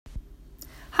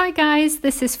Hi guys,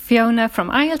 this is Fiona from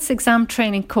IELTS Exam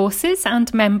Training Courses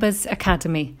and Members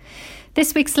Academy.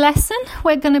 This week's lesson,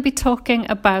 we're going to be talking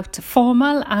about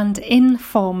formal and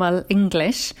informal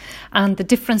English and the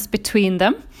difference between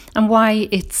them and why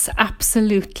it's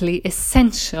absolutely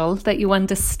essential that you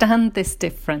understand this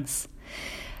difference.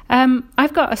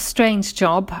 I've got a strange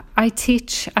job. I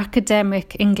teach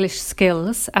academic English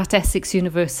skills at Essex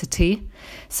University.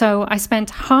 So I spent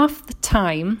half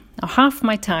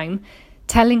my time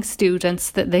telling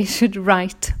students that they should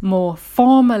write more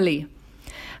formally.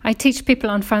 I teach people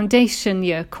on foundation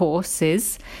year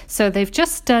courses, so they've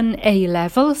just done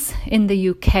A-levels in the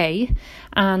UK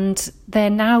and they're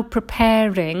now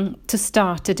preparing to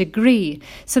start a degree.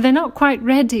 So they're not quite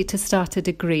ready to start a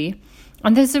degree,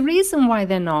 and there's a reason why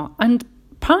they're not. And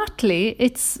partly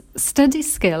it's study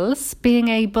skills, being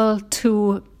able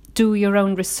to do your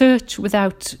own research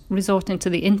without resorting to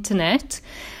the internet,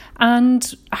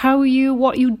 and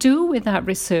what you do with that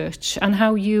research and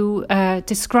how you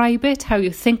describe it, how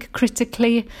you think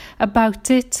critically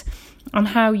about it, and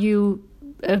how you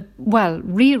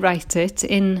rewrite it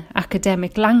in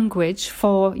academic language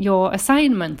for your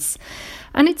assignments.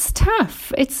 And it's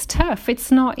tough.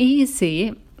 It's not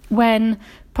easy when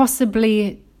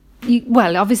possibly,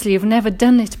 obviously you've never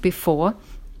done it before,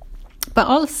 but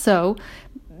also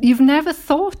you've never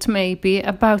thought maybe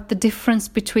about the difference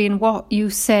between what you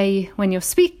say when you're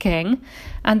speaking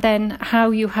and then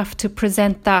how you have to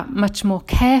present that much more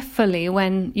carefully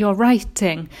when you're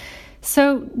writing.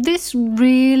 So this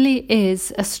really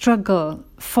is a struggle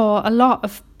for a lot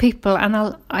of people, and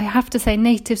I have to say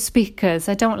native speakers.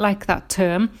 I don't like that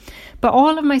term, but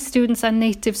all of my students are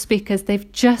native speakers.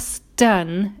 They've just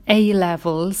done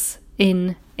A-levels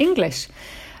in English,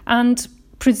 and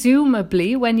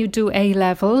presumably, when you do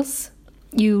A-levels,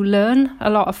 you learn a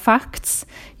lot of facts,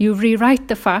 you rewrite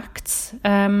the facts,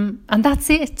 and that's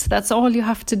it. That's all you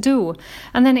have to do.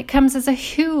 And then it comes as a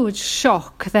huge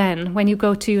shock then when you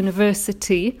go to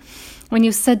university, when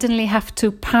you suddenly have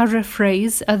to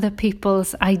paraphrase other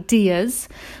people's ideas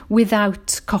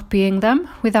without copying them,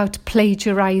 without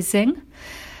plagiarizing.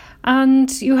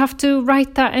 And you have to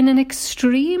write that in an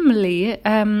extremely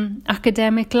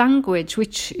academic language,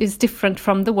 which is different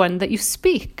from the one that you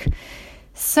speak.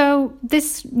 So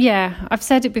this, I've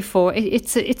said it before,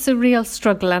 it's a real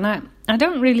struggle, and I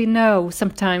don't really know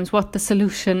sometimes what the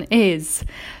solution is.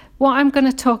 What I'm going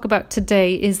to talk about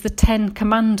today is the 10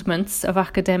 commandments of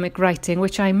academic writing,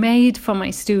 which I made for my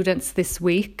students this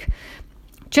week,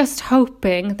 just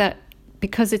hoping that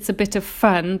because it's a bit of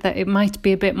fun, that it might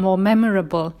be a bit more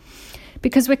memorable.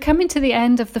 Because we're coming to the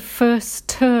end of the first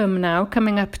term now,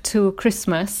 coming up to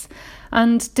Christmas,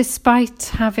 and despite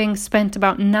having spent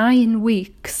about 9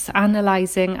 weeks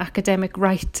analysing academic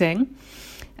writing,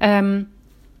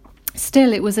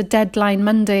 still it was a deadline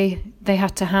Monday. They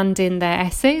had to hand in their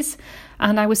essays,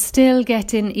 and I was still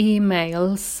getting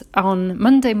emails on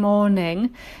Monday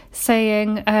morning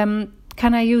saying,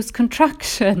 can I use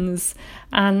contractions?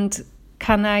 And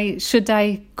should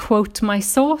I quote my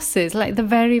sources, like the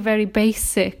very, very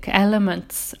basic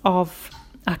elements of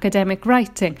academic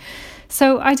writing.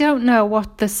 So I don't know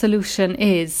what the solution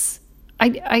is.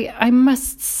 I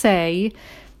must say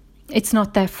it's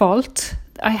not their fault.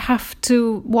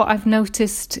 What I've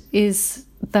noticed is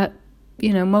that,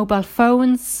 mobile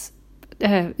phones,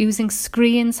 using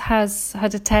screens has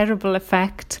had a terrible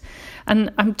effect.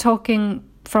 And I'm talking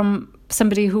from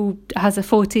somebody who has a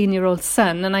 14-year-old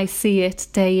son, and I see it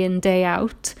day in, day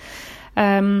out.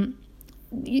 The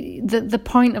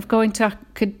point of going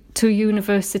to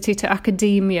university, to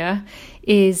academia,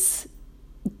 is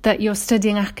that you're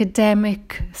studying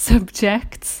academic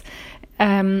subjects,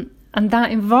 and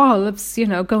that involves,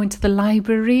 going to the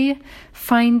library,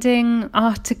 finding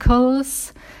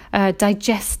articles,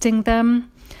 digesting them.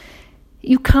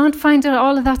 You can't find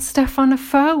all of that stuff on a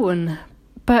phone,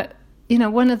 but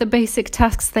one of the basic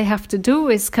tasks they have to do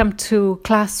is come to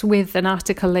class with an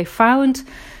article they found.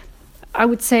 I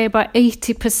would say about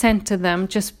 80% of them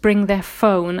just bring their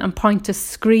phone and point a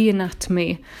screen at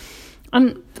me.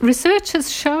 And research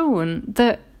has shown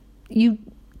that you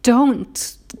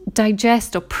don't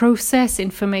digest or process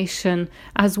information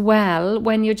as well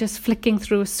when you're just flicking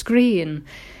through a screen.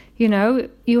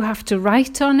 You have to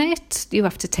write on it, you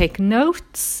have to take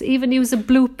notes, even use a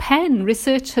blue pen.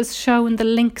 Research has shown the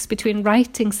links between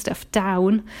writing stuff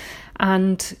down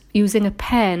and using a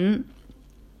pen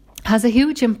has a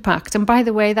huge impact. And by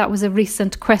the way, that was a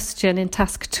recent question in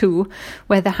task 2,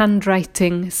 where the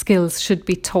handwriting skills should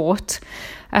be taught.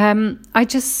 I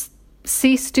just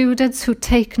see students who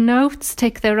take notes,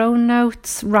 take their own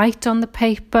notes, write on the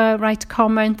paper, write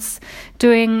comments,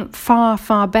 doing far,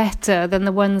 far better than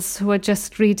the ones who are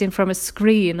just reading from a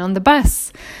screen on the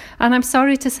bus. And I'm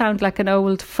sorry to sound like an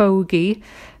old fogey,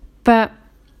 but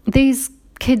these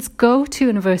kids go to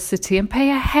university and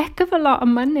pay a heck of a lot of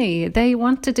money. They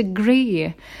want a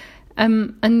degree,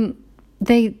 and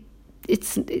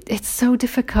it's so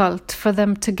difficult for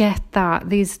them to get that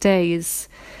these days.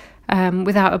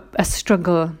 Without a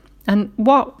struggle. And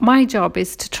what my job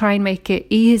is to try and make it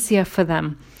easier for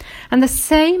them. And the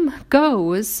same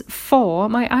goes for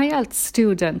my IELTS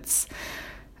students.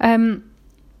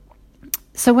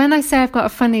 So when I say I've got a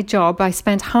funny job, I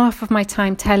spend half of my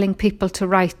time telling people to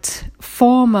write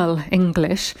formal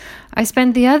English. I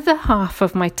spend the other half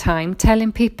of my time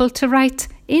telling people to write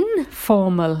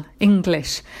informal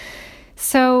English.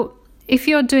 So if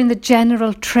you're doing the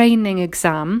general training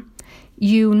exam,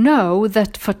 you know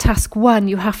that for task 1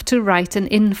 you have to write an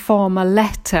informal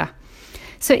letter.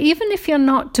 So even if you're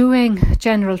not doing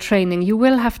general training, you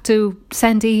will have to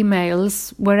send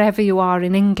emails wherever you are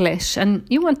in English, and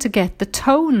you want to get the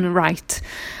tone right.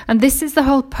 And this is the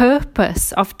whole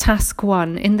purpose of task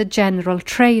 1 in the general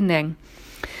training.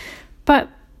 But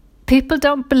people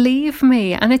don't believe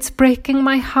me, and it's breaking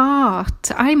my heart.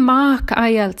 I mark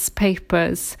IELTS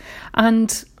papers,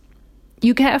 and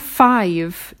you get a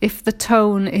 5 if the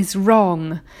tone is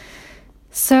wrong.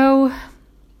 So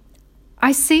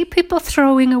I see people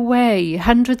throwing away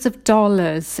hundreds of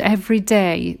dollars every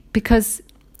day because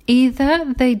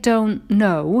either they don't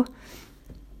know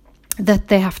that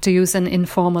they have to use an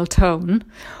informal tone,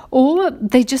 or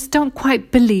they just don't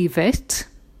quite believe it.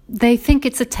 They think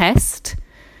it's a test,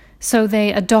 so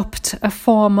they adopt a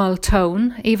formal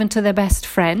tone, even to their best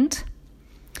friend.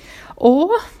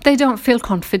 Or they don't feel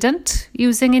confident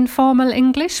using informal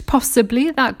English.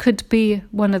 Possibly that could be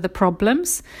one of the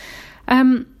problems.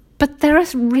 But there are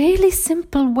really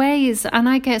simple ways, and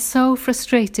I get so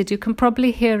frustrated. You can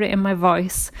probably hear it in my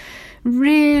voice.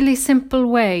 Really simple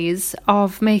ways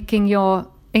of making your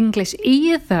English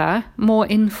either more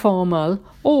informal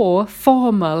or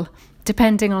formal,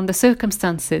 depending on the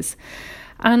circumstances.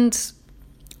 And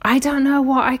I don't know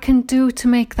what I can do to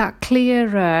make that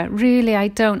clearer. Really, I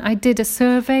don't. I did a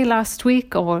survey last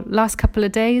week or last couple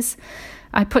of days.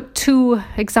 I put 2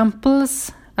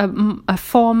 examples, a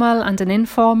formal and an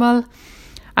informal.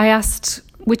 I asked,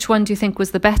 which one do you think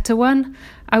was the better one?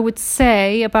 I would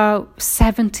say about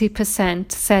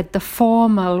 70% said the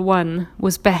formal one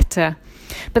was better.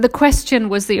 But the question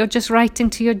was that you're just writing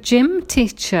to your gym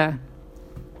teacher.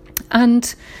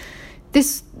 And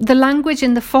the language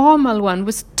in the formal one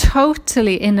was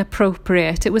totally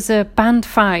inappropriate. It was a band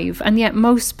 5, and yet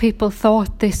most people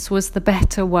thought this was the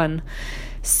better one.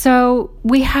 So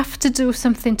we have to do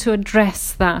something to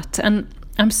address that. And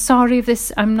I'm sorry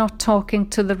if I'm not talking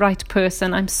to the right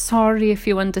person. I'm sorry if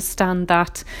you understand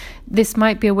that. This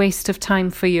might be a waste of time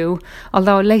for you.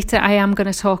 Although later I am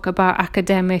going to talk about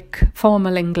academic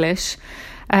formal English.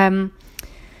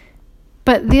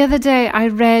 But the other day I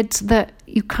read that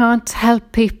you can't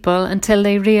help people until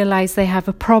they realise they have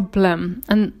a problem.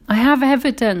 And I have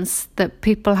evidence that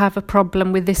people have a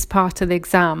problem with this part of the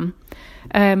exam.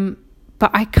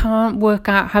 But I can't work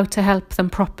out how to help them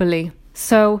properly.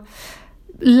 So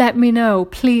let me know,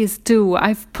 please do.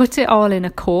 I've put it all in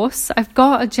a course. I've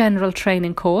got a general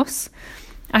training course.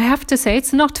 I have to say,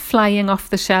 it's not flying off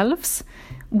the shelves.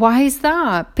 Why is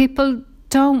that? People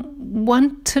don't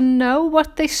want to know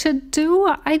what they should do.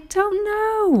 I don't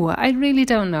know. I really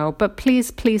don't know. But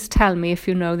please tell me if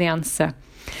you know the answer.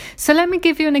 So let me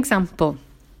give you an example.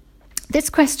 This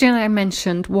question I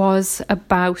mentioned was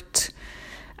about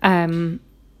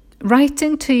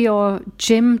writing to your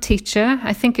gym teacher.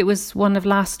 I think it was one of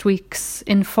last week's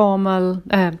informal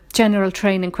general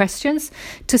training questions,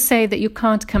 to say that you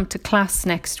can't come to class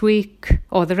next week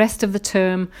or the rest of the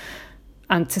term,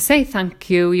 and to say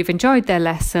thank you, you've enjoyed their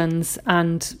lessons,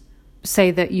 and say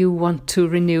that you want to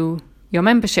renew your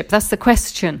membership. That's the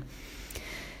question.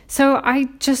 So I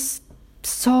just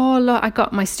I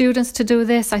got my students to do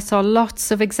this. I saw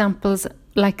lots of examples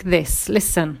like this.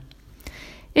 Listen.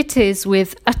 It is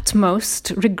with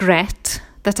utmost regret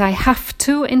that I have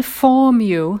to inform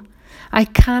you I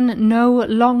can no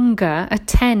longer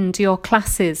attend your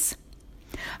classes.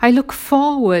 I look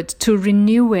forward to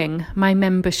renewing my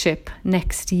membership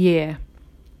next year.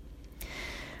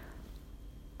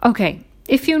 Okay,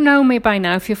 if you know me by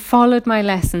now, if you've followed my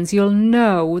lessons, you'll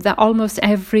know that almost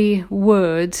every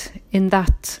word in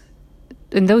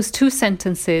those 2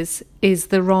 sentences is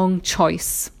the wrong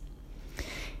choice.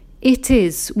 It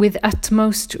is with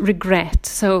utmost regret.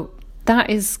 So that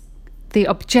is the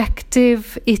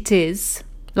objective it is,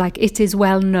 like it is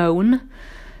well known,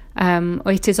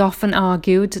 or it is often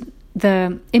argued.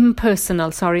 The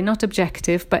impersonal, not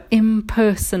objective, but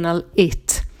impersonal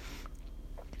it.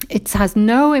 It has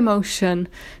no emotion,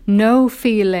 no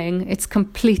feeling. It's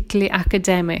completely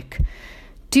academic.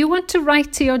 Do you want to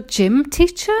write to your gym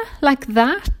teacher like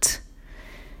that?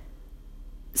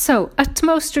 So,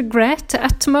 utmost regret,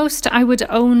 I would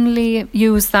only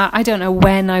use that. I don't know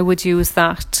when I would use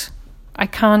that. I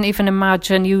can't even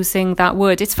imagine using that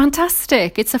word. It's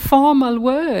fantastic. It's a formal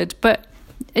word, but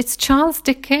it's Charles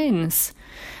Dickens.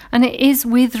 And it is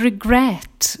with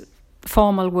regret,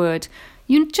 formal word.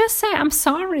 You just say, I'm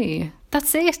sorry.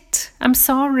 That's it. I'm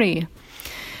sorry.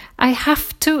 I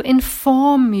have to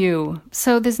inform you.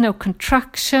 So there's no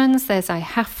contractions. There's I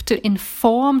have to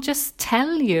inform, just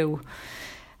tell you.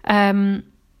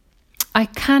 I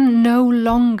can no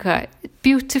longer,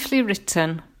 beautifully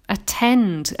written,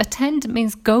 attend. Attend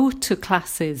means go to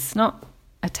classes, not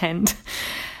attend.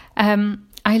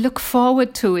 I look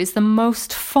forward to is the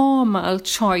most formal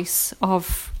choice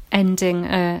of ending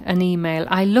an email.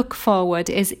 I look forward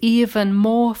is even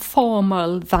more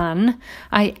formal than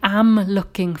I am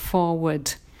looking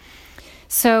forward.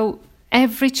 So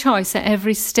every choice at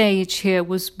every stage here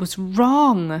was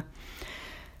wrong.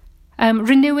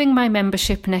 Renewing my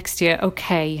membership next year,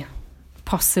 okay,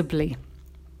 possibly.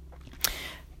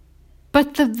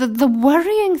 But the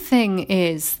worrying thing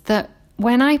is that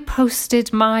when I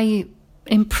posted my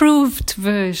improved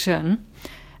version,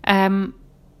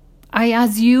 I,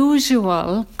 as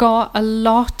usual, got a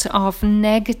lot of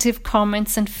negative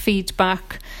comments and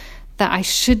feedback that I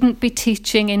shouldn't be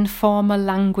teaching informal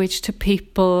language to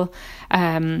people,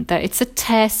 that it's a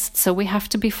test, so we have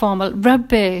to be formal.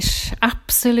 Rubbish,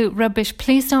 absolute rubbish.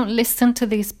 Please don't listen to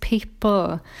these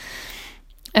people.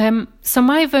 So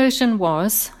my version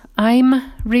was,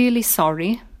 I'm really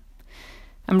sorry.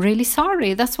 I'm really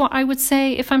sorry. That's what I would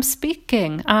say if I'm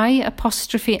speaking.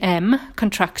 I''M,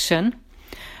 contraction.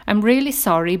 I'm really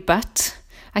sorry, but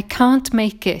I can't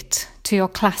make it to your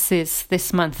classes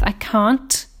this month. I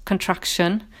can't,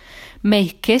 contraction,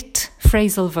 make it,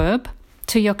 phrasal verb,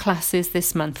 to your classes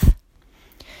this month.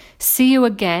 See you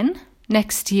again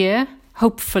next year,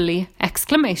 hopefully,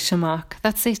 exclamation mark.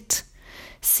 That's it.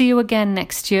 See you again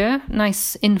next year.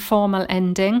 Nice informal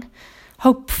ending.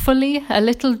 Hopefully, a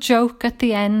little joke at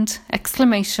the end,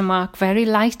 exclamation mark, very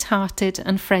light-hearted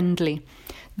and friendly.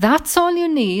 That's all you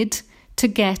need to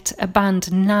get a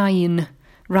band 9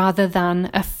 rather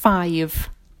than a 5.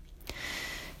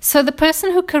 So the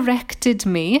person who corrected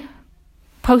me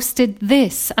posted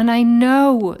this, and I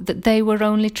know that they were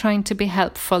only trying to be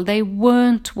helpful. They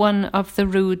weren't one of the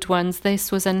rude ones.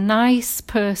 This was a nice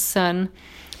person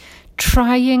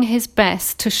trying his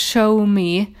best to show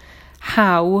me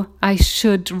how I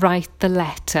should write the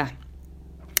letter.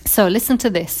 So listen to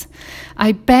this.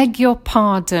 I beg your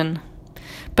pardon,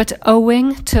 but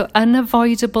owing to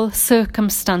unavoidable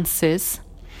circumstances,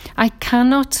 I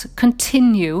cannot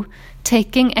continue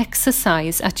taking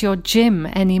exercise at your gym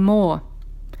anymore.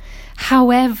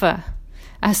 However,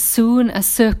 as soon as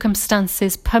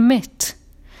circumstances permit,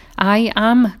 I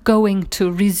am going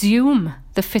to resume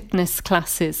the fitness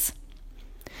classes.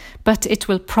 But it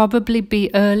will probably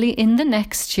be early in the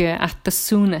next year at the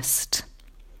soonest.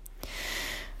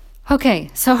 Okay,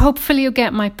 so hopefully you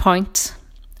get my point.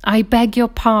 I beg your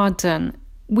pardon.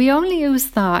 We only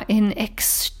use that in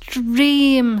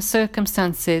extreme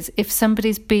circumstances. If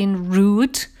somebody's been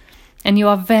rude and you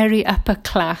are very upper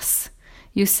class,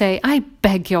 you say, I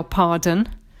beg your pardon.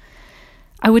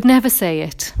 I would never say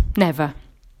it, never.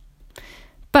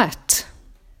 But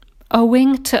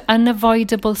owing to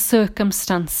unavoidable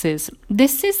circumstances,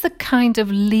 this is the kind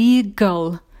of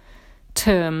legal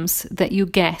terms that you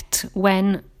get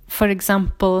when, for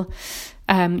example,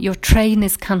 your train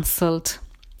is cancelled.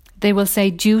 They will say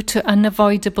due to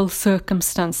unavoidable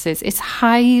circumstances. It's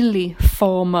highly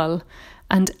formal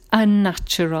and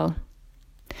unnatural.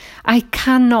 I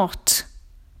cannot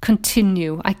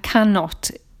continue. I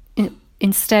cannot,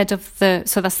 instead of the,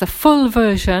 so that's the full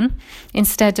version,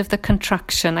 instead of the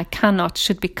contraction. I cannot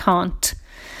should be can't.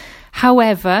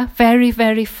 However, very,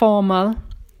 very formal,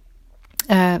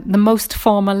 the most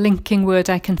formal linking word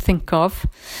I can think of.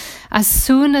 As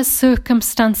soon as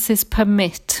circumstances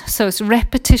permit, so it's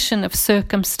repetition of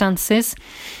circumstances.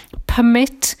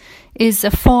 Permit is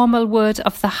a formal word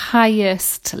of the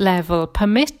highest level.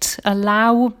 Permit,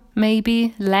 allow,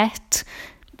 maybe, let.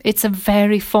 It's a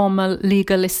very formal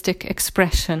legalistic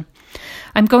expression.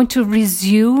 I'm going to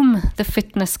resume the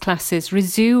fitness classes.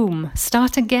 Resume,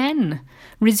 start again.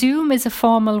 Resume is a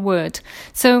formal word.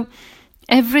 So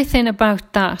everything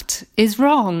about that is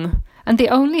wrong. And the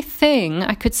only thing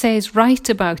I could say is right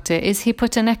about it is he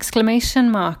put an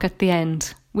exclamation mark at the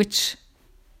end, which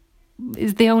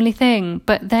is the only thing.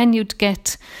 But then you'd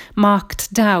get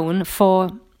marked down for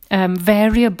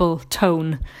variable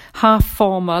tone, half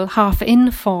formal, half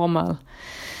informal.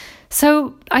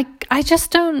 So I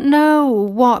just don't know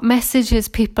what messages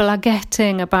people are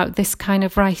getting about this kind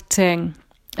of writing.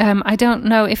 I don't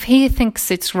know if he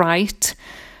thinks it's right,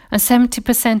 and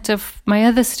 70% of my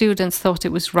other students thought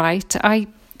it was right. I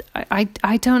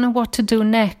don't know what to do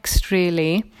next,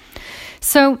 really.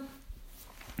 So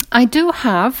I do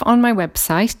have on my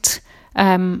website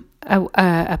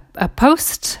a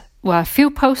post, well, a few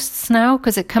posts now,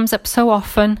 because it comes up so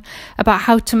often, about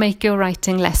how to make your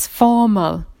writing less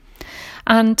formal.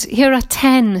 And here are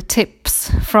 10 tips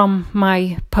from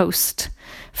my post.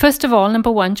 First of all,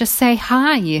 number 1, just say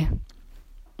hi.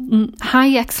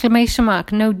 Hi, exclamation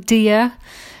mark, no dear.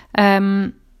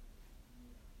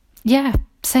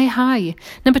 Say hi.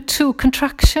 Number 2,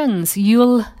 contractions.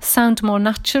 You'll sound more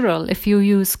natural if you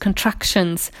use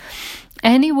contractions.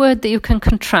 Any word that you can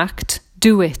contract,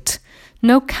 do it.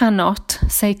 No cannot,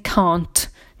 say can't.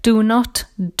 Do not,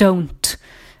 don't.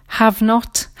 Have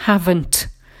not, haven't.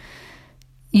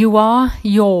 You are,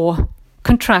 your.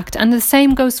 Contract. And the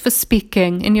same goes for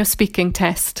speaking in your speaking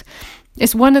test.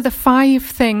 It's one of the 5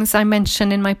 things I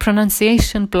mention in my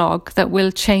pronunciation blog that will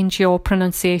change your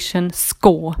pronunciation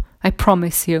score. I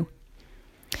promise you.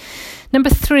 Number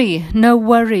 3, no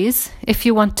worries if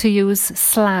you want to use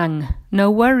slang.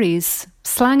 No worries.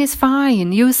 Slang is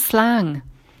fine. Use slang.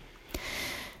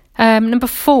 Number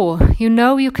 4,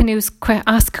 you can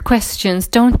ask questions,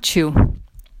 don't you?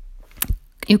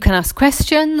 You can ask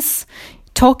questions,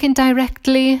 talk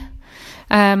indirectly,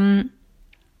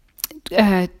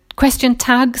 question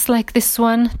tags like this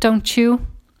one, don't you?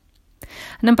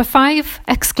 Number 5,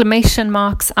 exclamation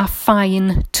marks are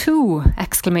fine too.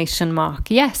 Exclamation mark.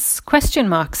 Yes, question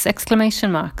marks,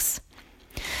 exclamation marks.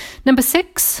 Number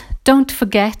 6, don't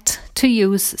forget to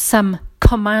use some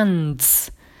commands.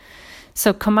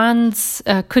 So commands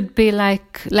could be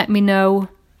like, let me know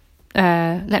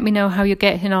how you're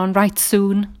getting on right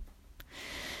soon.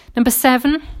 Number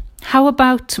 7, how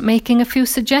about making a few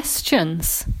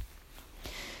suggestions?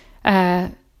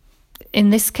 In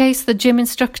this case, the gym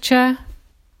instructor,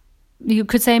 you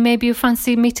could say maybe you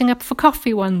fancy meeting up for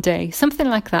coffee one day, something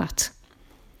like that.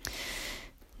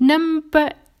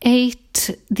 Number 8,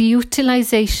 the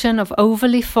utilization of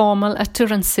overly formal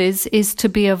utterances is to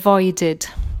be avoided.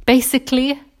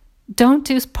 Basically, don't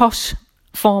use posh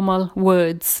formal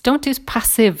words. Don't use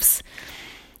passives.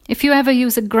 If you ever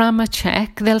use a grammar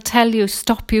check, they'll tell you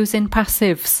stop using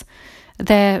passives.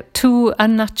 They're too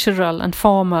unnatural and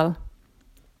formal.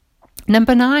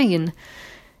 Number 9,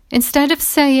 instead of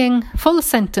saying full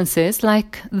sentences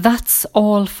like that's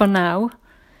all for now,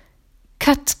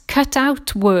 cut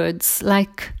out words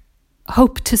like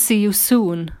hope to see you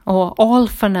soon or all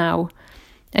for now.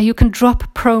 You can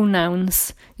drop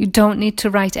pronouns. You don't need to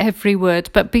write every word,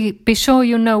 but be sure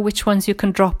you know which ones you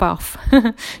can drop off.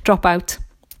 Drop out.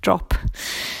 Drop.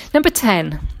 Number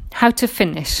 10, how to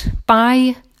finish.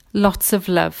 Bye, lots of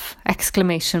love,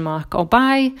 exclamation mark. Or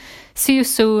bye, see you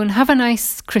soon, have a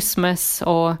nice Christmas,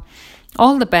 or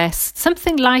all the best.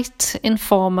 Something light,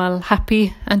 informal,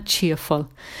 happy and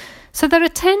cheerful. So there are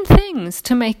 10 things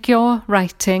to make your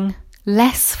writing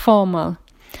less formal.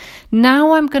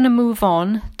 Now I'm going to move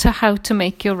on to how to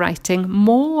make your writing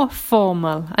more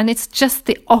formal, and it's just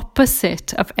the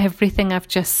opposite of everything I've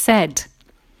just said.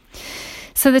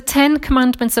 So the 10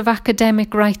 commandments of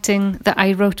academic writing that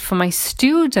I wrote for my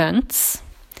students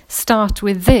start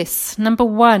with this. Number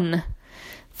 1,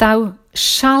 thou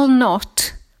shall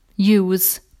not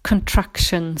use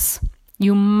contractions.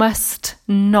 You must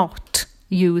not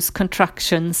use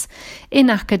contractions in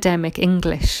academic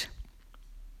English.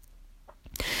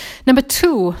 Number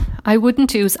 2, I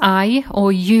wouldn't use I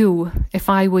or you if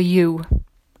I were you.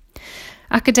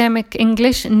 Academic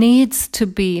English needs to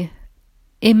be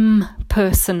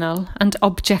impersonal and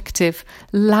objective,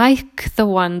 like the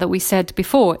one that we said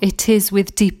before. It is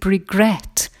with deep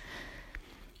regret,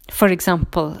 for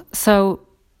example. So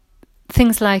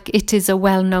things like it is a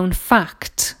well-known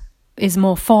fact is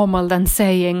more formal than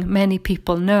saying many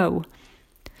people know.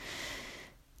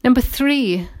 Number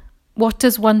 3, what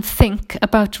does one think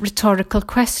about rhetorical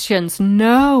questions?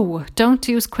 No, don't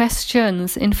use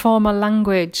questions in formal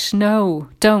language. No,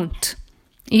 don't.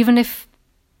 Even if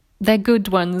they're good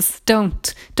ones,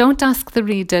 don't. Don't ask the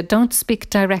reader. Don't speak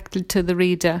directly to the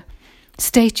reader.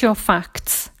 State your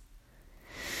facts.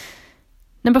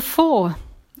 Number 4,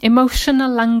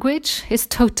 emotional language is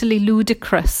totally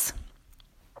ludicrous.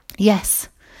 Yes,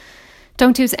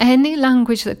 Don't use any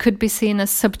language that could be seen as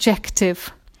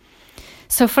subjective.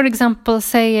 So, for example,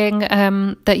 saying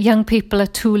that young people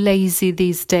are too lazy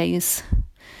these days.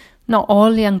 Not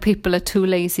all young people are too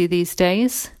lazy these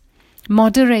days.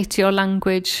 Moderate your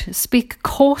language. Speak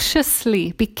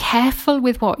cautiously. Be careful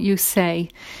with what you say.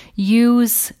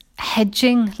 Use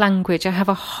hedging language. I have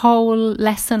a whole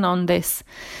lesson on this.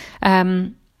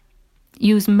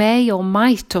 Use may or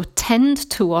might or tend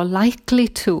to or likely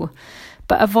to,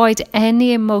 but avoid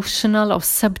any emotional or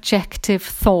subjective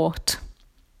thought.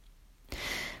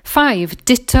 5,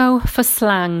 ditto for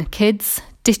slang. Kids,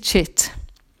 ditch it.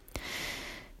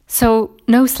 So,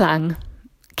 no slang.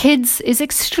 Kids is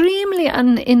extremely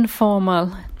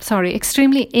informal.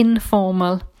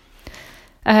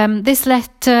 This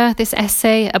letter, this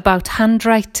essay about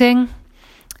handwriting,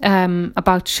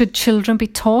 about should children be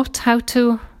taught how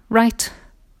to write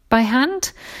by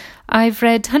hand. I've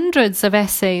read hundreds of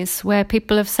essays where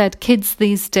people have said kids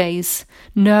these days.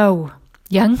 No,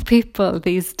 young people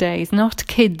these days, not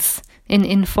kids in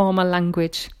informal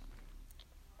language.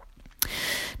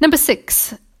 Number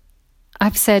 6,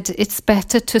 I've said it's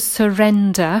better to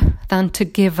surrender than to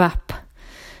give up.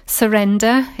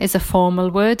 Surrender is a formal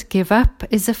word. Give up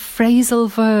is a phrasal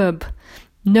verb.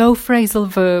 No phrasal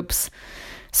verbs.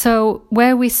 So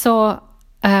where we saw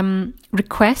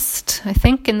request, I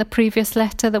think in the previous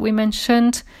letter that we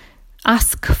mentioned,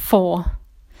 ask for.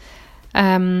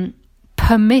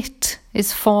 Permit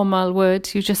is formal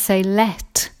word. You just say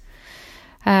let.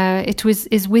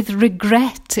 Is with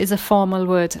regret is a formal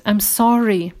word. I'm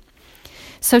sorry.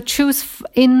 So choose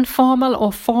informal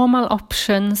or formal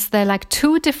options. They're like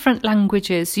two different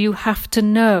languages. You have to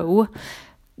know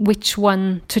which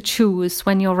one to choose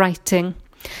when you're writing.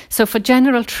 So for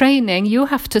general training, you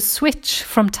have to switch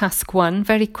from task 1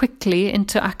 very quickly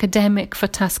into academic for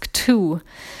task 2.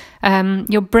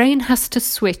 Your brain has to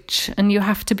switch and you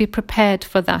have to be prepared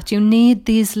for that. You need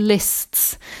these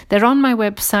lists. They're on my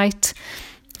website.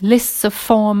 Lists of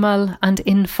formal and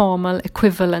informal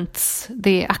equivalents.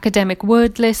 The academic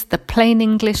word list, the plain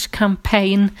English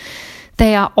campaign,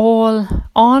 they are all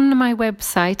on my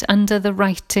website under the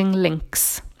writing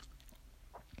links.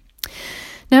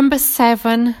 Number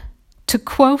 7, to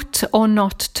quote or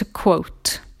not to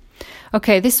quote.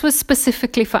 Okay, this was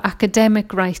specifically for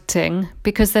academic writing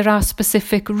because there are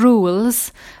specific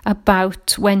rules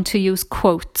about when to use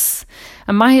quotes.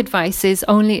 And my advice is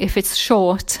only if it's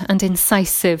short and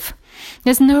incisive.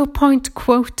 There's no point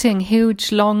quoting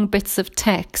huge long bits of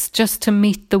text just to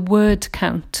meet the word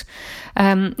count.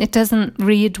 It doesn't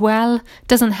read well,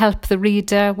 doesn't help the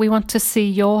reader. We want to see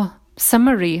your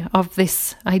summary of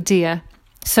this idea.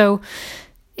 So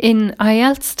in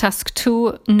IELTS Task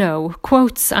 2, no,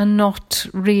 quotes are not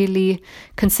really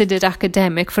considered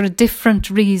academic for a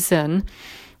different reason.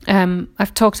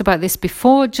 I've talked about this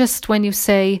before, just when you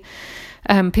say,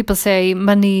 people say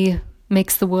money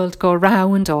makes the world go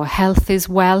round or health is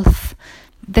wealth.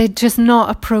 They're just not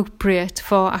appropriate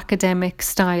for academic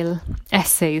style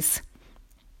essays.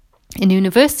 In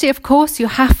university, of course, you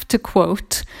have to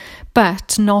quote,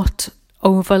 but not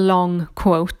over long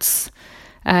quotes.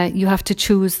 You have to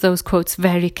choose those quotes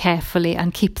very carefully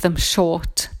and keep them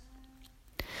short.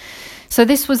 So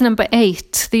this was number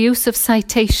 8. The use of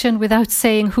citation without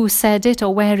saying who said it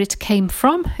or where it came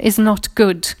from is not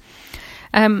good.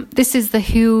 This is the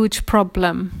huge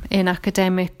problem in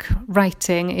academic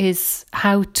writing, is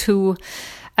how to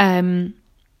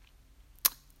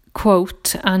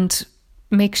quote and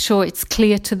make sure it's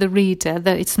clear to the reader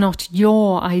that it's not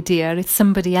your idea, it's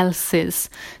somebody else's.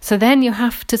 So then you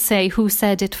have to say who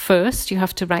said it first. You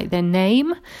have to write their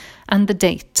name and the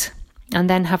date, and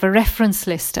then have a reference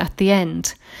list at the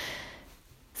end.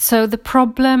 So the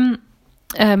problem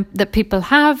that people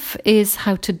have is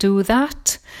how to do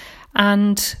that.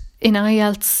 And in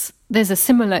IELTS, there's a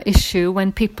similar issue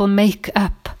when people make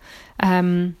up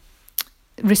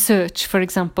research, for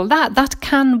example. That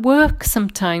can work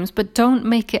sometimes, but don't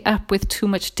make it up with too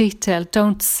much detail.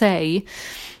 Don't say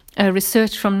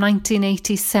research from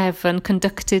 1987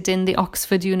 conducted in the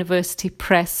Oxford University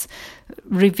Press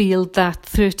revealed that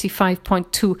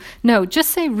 35.2. No,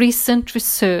 just say recent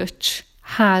research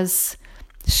has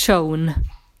shown.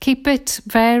 Keep it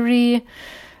very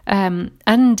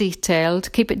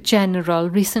undetailed, keep it general.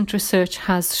 Recent research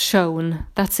has shown.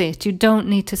 That's it. You don't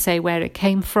need to say where it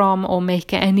came from or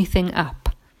make anything up.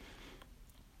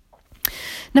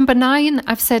 Number 9,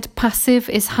 I've said passive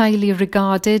is highly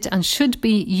regarded and should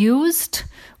be used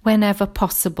whenever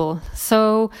possible.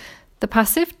 So the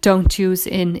passive, don't use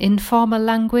in informal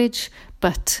language,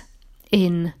 but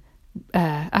in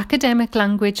academic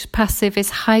language, passive is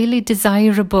highly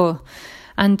desirable.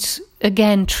 And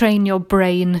again, train your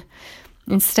brain.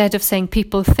 Instead of saying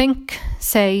people think,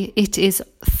 say it is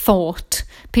thought.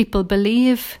 People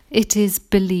believe, it is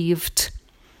believed.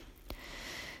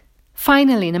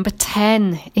 Finally, number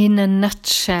 10, in a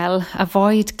nutshell,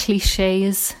 avoid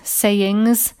cliches,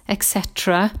 sayings,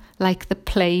 etc., like the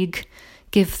plague,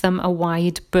 give them a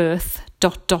wide berth, ...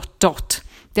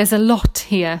 There's a lot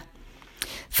here.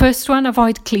 First one,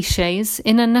 avoid cliches.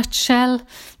 In a nutshell,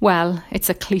 well, it's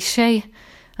a cliche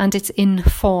and it's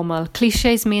informal.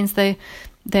 Cliches means they're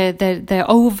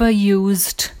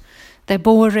overused, they're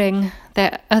boring,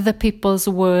 they're other people's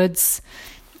words,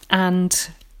 and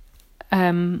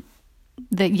they're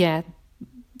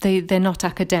not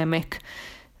academic.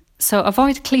 So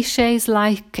avoid cliches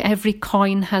like every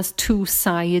coin has two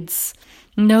sides.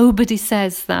 Nobody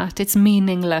says that. It's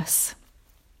meaningless.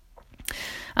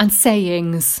 And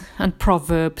sayings and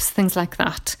proverbs, things like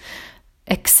that,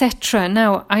 etc.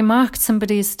 Now, I marked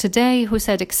somebody's today who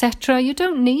said etc. You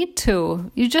don't need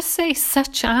to. You just say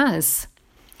such as.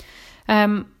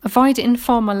 Avoid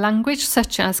informal language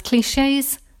such as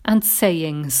cliches and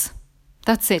sayings.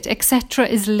 That's it. Etc.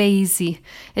 is lazy.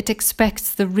 It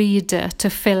expects the reader to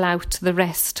fill out the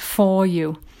rest for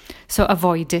you. So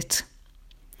avoid it.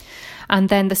 And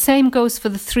then the same goes for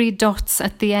the 3 dots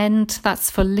at the end.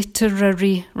 That's for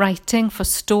literary writing, for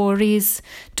stories.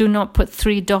 Do not put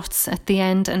 3 dots at the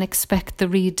end and expect the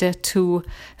reader to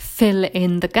fill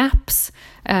in the gaps.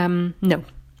 No.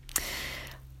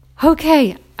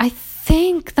 Okay, I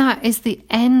think that is the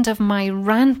end of my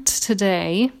rant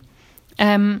today.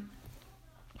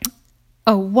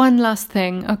 One last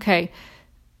thing. Okay.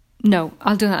 No,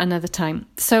 I'll do that another time.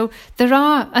 So there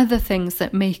are other things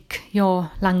that make your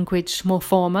language more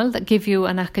formal, that give you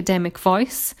an academic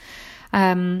voice.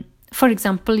 For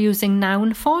example, using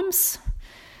noun forms.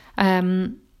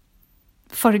 For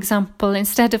example,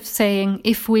 instead of saying,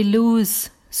 if we lose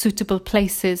suitable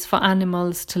places for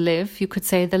animals to live, you could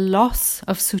say the loss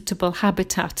of suitable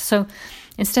habitat. So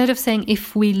instead of saying,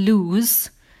 if we lose,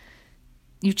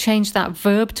 you change that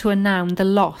verb to a noun, the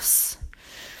loss.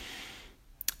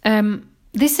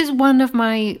 This is one of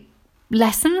my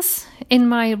lessons in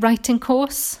my writing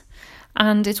course,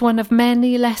 and it's one of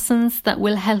many lessons that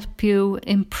will help you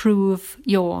improve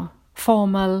your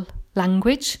formal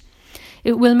language.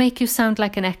 It will make you sound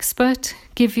like an expert,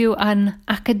 give you an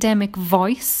academic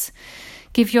voice,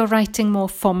 give your writing more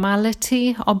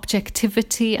formality,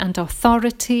 objectivity and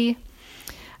authority,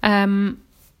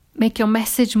 make your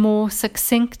message more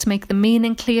succinct, make the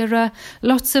meaning clearer.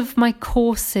 Lots of my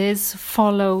courses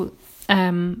follow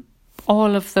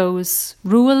all of those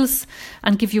rules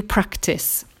and give you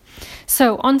practice.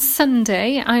 So on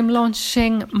Sunday, I'm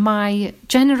launching my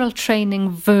general training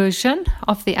version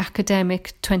of the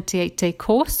academic 28-day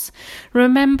course.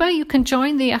 Remember, you can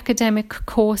join the academic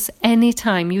course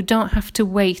anytime. You don't have to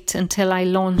wait until I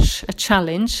launch a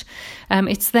challenge.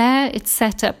 It's there, it's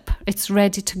set up, it's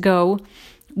ready to go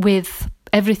with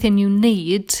everything you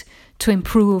need to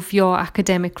improve your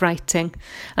academic writing.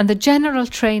 And the general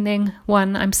training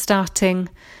one, I'm starting,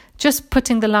 just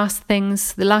putting the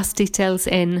last details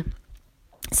in,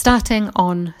 starting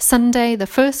on Sunday, the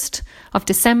 1st of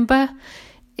December.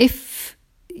 If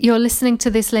you're listening to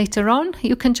this later on,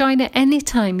 you can join it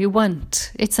anytime you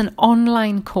want. It's an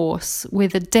online course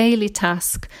with a daily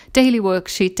task, daily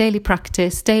worksheet, daily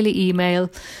practice, daily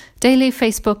email, daily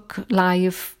Facebook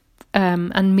Live,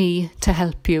 and me to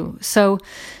help you. So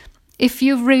if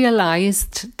you've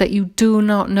realised that you do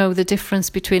not know the difference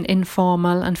between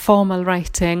informal and formal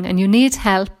writing and you need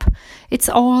help, it's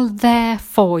all there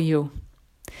for you.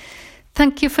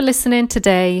 Thank you for listening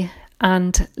today,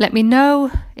 and let me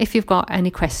know if you've got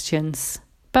any questions.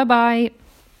 Bye-bye.